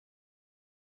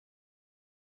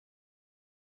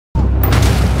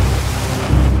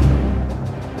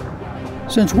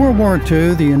Since World War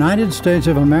II, the United States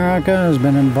of America has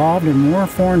been involved in more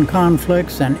foreign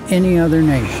conflicts than any other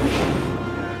nation.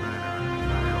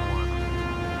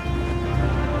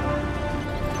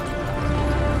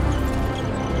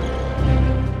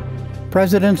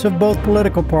 Presidents of both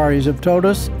political parties have told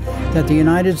us that the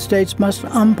United States must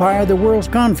umpire the world's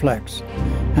conflicts,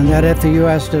 and that if the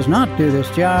U.S. does not do this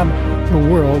job,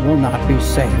 the world will not be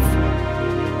safe.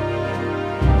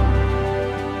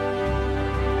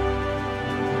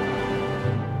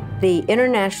 The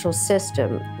international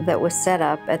system that was set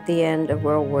up at the end of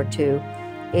World War II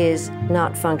is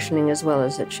not functioning as well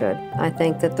as it should. I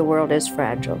think that the world is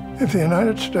fragile. If the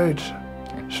United States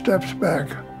steps back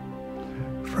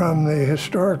from the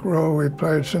historic role we've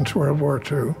played since World War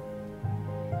II,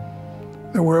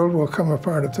 the world will come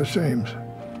apart at the seams.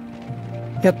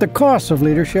 Yet the costs of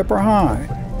leadership are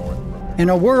high. In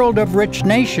a world of rich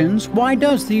nations, why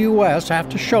does the U.S. have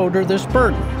to shoulder this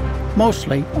burden,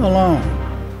 mostly alone?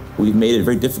 We've made it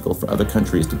very difficult for other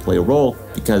countries to play a role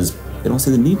because they don't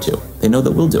see the need to. They know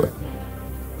that we'll do it.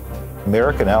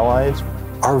 American allies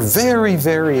are very,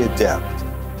 very adept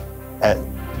at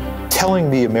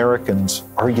telling the Americans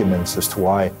arguments as to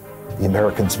why the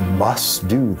Americans must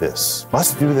do this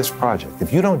project.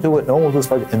 If you don't do it, no one will do this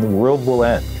project, and the world will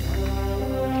end.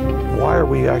 Why are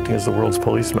we acting as the world's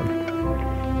policemen?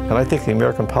 And I think the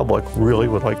American public really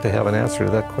would like to have an answer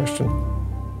to that question.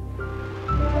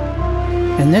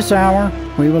 In this hour,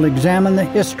 we will examine the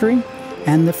history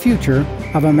and the future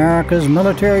of America's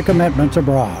military commitments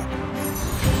abroad.